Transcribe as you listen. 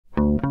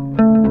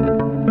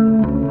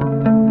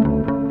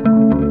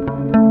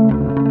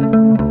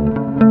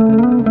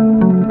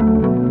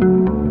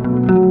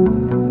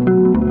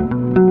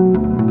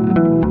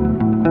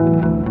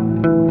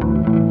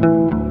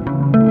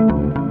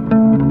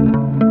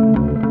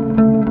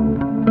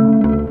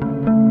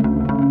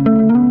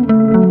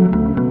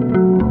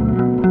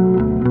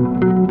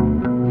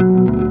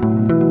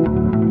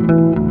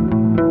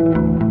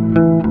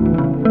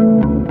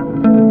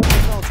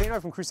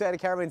Crusader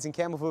Caravans in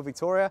Campbellfield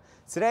Victoria.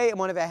 Today in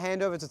one of our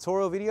handover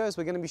tutorial videos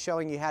we're going to be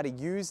showing you how to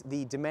use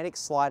the Dometic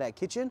Slide Out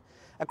Kitchen.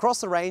 Across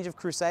the range of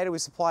Crusader we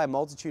supply a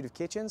multitude of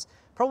kitchens.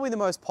 Probably the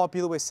most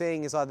popular we're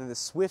seeing is either the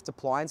Swift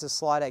Appliances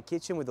Slide Out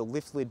Kitchen with a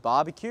lift lid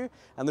barbecue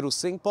and little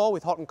sink bowl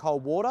with hot and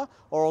cold water,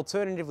 or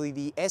alternatively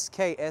the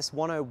SKS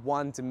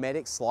 101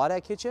 Dometic Slide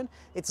Out Kitchen.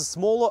 It's a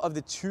smaller of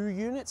the two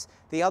units.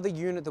 The other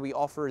unit that we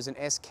offer is an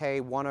SK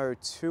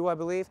 102 I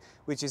believe,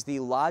 which is the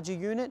larger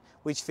unit,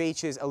 which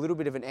features a little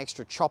bit of an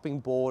extra chopping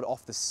board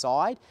off the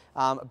side.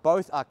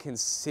 Both are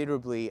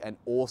considerably an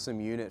awesome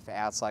unit for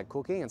outside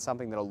cooking and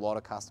something that a lot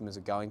of customers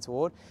are going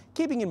toward.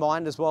 Keeping in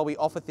mind as well, we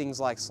offer things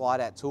like slide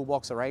out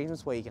toolbox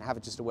arrangements where you can have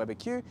it just a Weber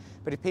queue,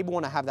 but if people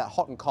want to have that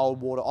hot and cold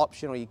water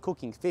option, or you're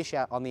cooking fish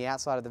out on the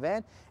outside of the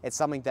van, it's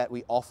something that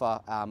we offer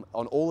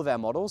on all of our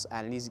models,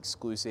 and it is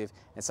exclusive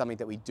and something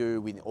that we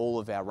do with all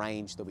of our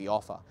range that we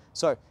offer.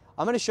 So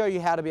I'm going to show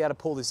you how to be able to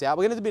pull this out.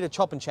 We're going to do a bit of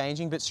chop and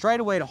changing, but straight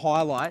away to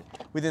highlight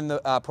within the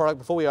product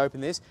before we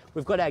open this,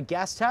 we've got our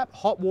gas tap,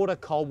 hot water,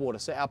 cold water.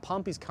 So our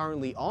pump is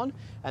currently on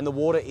and the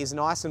water is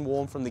nice and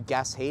warm from the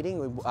gas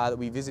heating that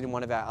we visit in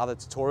one of our other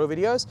tutorial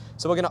videos.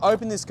 So we're going to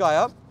open this guy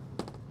up.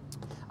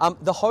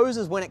 The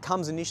hoses, when it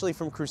comes initially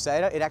from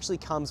Crusader, it actually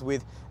comes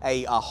with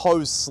a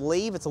hose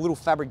sleeve. It's a little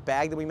fabric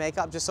bag that we make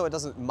up just so it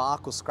doesn't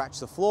mark or scratch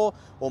the floor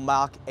or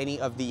mark any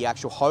of the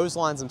actual hose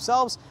lines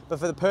themselves. But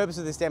for the purpose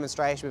of this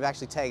demonstration, we've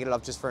actually taken it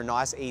off just for a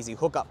nice easy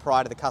hookup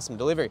prior to the custom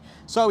delivery.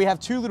 So we have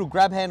two little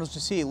grab handles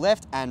just here,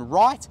 left and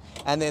right,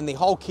 and then the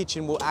whole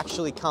kitchen will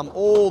actually come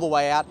all the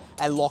way out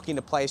and lock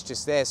into place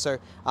just there. So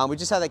we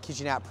just had that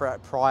kitchen out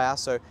prior,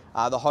 so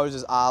the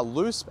hoses are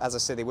loose. As I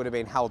said, they would have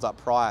been held up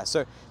prior.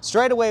 So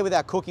straight away with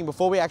our cooking,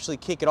 before we actually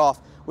kick it off,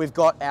 we've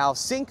got our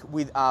sink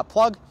with our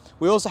plug.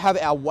 We also have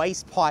our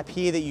waste pipe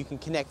here that you can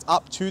connect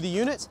up to the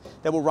unit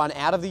that will run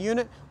out of the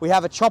unit. We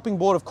have a chopping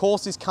board, of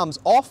course, this comes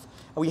off.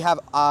 We have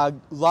a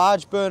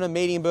large burner,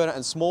 medium burner,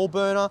 and small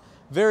burner.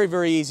 Very,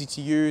 very easy to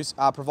use,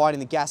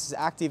 providing the gas is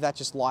active, that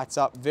just lights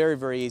up. Very,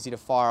 very easy to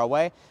fire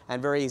away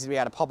and very easy to be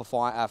able to pop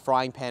a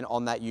frying pan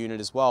on that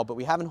unit as well. But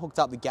we haven't hooked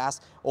up the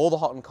gas or the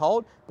hot and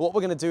cold. But what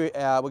we're gonna do,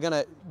 we're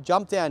gonna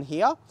jump down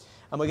here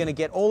and we're gonna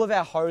get all of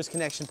our hose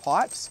connection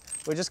pipes.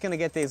 We're just gonna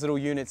get these little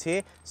units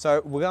here.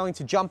 So we're going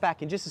to jump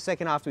back in just a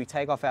second after we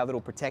take off our little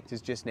protectors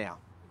just now.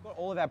 We've got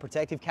all of our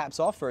protective caps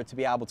off for it to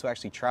be able to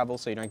actually travel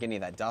so you don't get any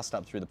of that dust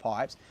up through the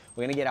pipes.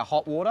 We're gonna get our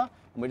hot water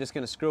and we're just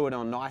gonna screw it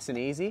on nice and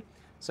easy.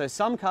 So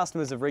some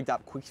customers have rigged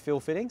up quick fill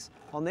fittings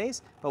on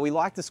these, but we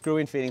like the screw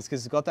in fittings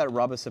because it's got that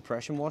rubber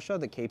suppression washer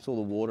that keeps all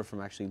the water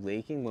from actually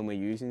leaking when we're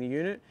using the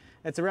unit.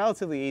 It's a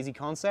relatively easy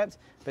concept,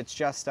 but it's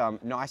just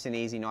nice and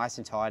easy, nice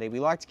and tidy. We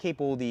like to keep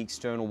all the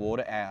external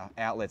water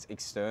outlets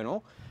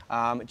external,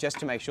 just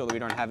to make sure that we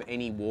don't have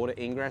any water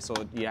ingress or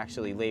you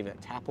actually leave a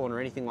tap on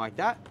or anything like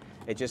that.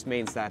 It just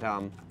means that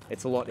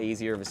it's a lot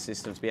easier of a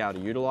system to be able to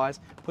utilize.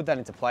 Put that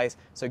into place.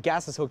 So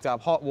gas is hooked up,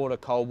 hot water,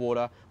 cold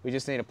water. We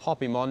just need to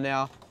pop him on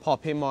now,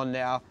 pop him on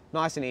now.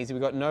 Nice and easy.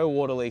 We've got no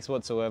water leaks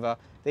whatsoever.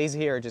 These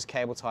here are just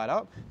cable tied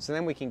up. So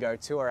then we can go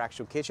to our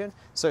actual kitchen.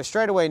 So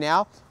straight away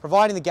now,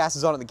 providing the gas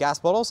is on at the gas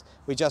bottles,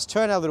 we just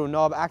turn our little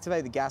knob,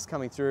 activate the gas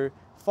coming through,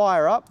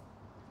 fire up.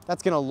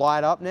 That's gonna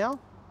light up now.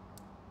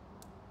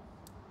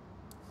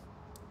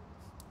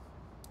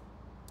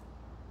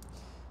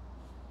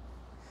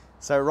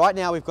 So right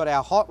now we've got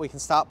our hot, we can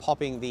start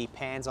popping the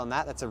pans on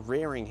that. That's a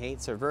rearing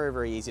heat, so very,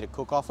 very easy to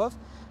cook off of.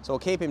 So we'll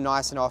keep him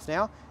nice and off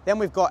now. Then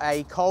we've got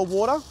a cold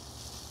water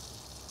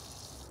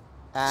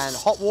and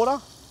hot water.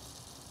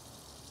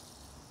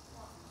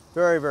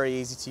 Very, very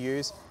easy to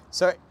use.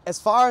 So as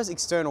far as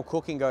external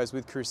cooking goes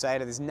with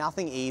Crusader, there's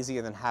nothing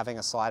easier than having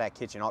a slide out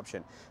kitchen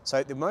option.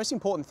 So the most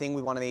important thing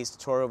with one of these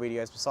tutorial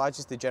videos, besides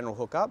just the general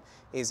hookup,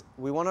 is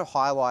we want to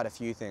highlight a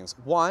few things.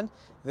 One,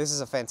 this is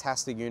a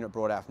fantastic unit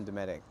brought out from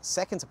Dometic.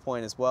 Second to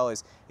point as well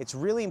is it's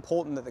really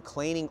important that the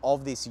cleaning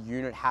of this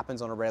unit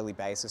happens on a regular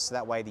basis, so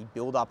that way the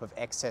buildup of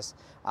excess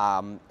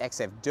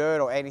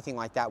dirt or anything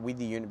like that with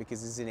the unit,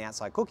 because this is an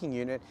outside cooking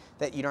unit,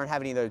 that you don't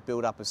have any of those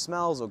buildup of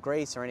smells or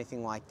grease or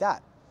anything like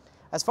that.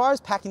 As far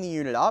as packing the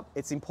unit up,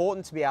 it's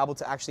important to be able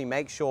to actually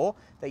make sure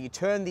that you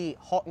turn the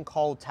hot and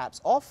cold taps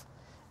off,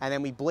 and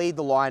then we bleed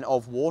the line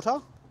of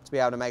water to be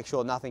able to make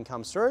sure nothing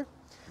comes through.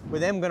 We're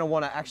then going to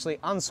want to actually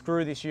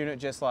unscrew this unit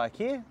just like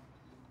here,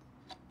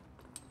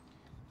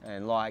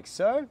 and like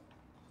so.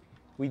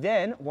 We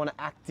then want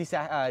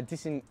to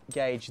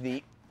disengage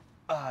the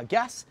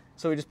gas,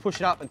 so we just push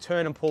it up and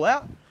turn and pull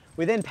out.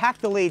 We then pack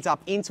the leads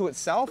up into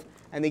itself,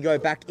 and they go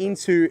back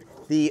into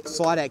the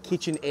slide out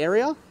kitchen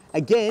area.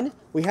 Again,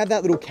 we have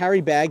that little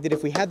carry bag that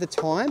if we had the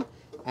time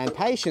and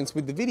patience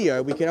with the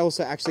video, we could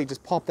also actually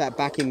just pop that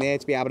back in there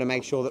to be able to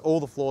make sure that all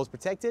the floor is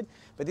protected.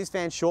 But this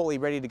van's shortly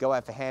ready to go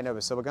out for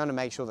handover, so we're going to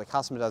make sure the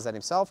customer does that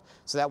himself,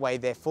 so that way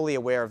they're fully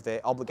aware of their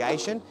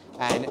obligation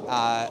and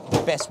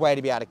the best way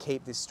to be able to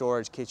keep this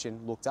storage kitchen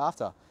looked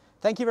after.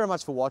 Thank you very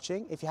much for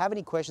watching. If you have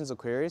any questions or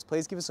queries,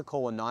 please give us a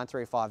call on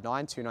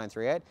 9359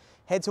 2938.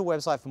 Head to our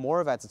website for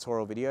more of our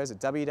tutorial videos at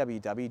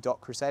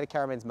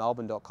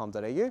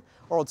www.crusadercaravansmelbourne.com.au,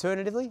 or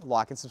alternatively,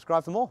 like and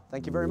subscribe for more.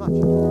 Thank you very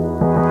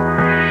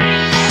much.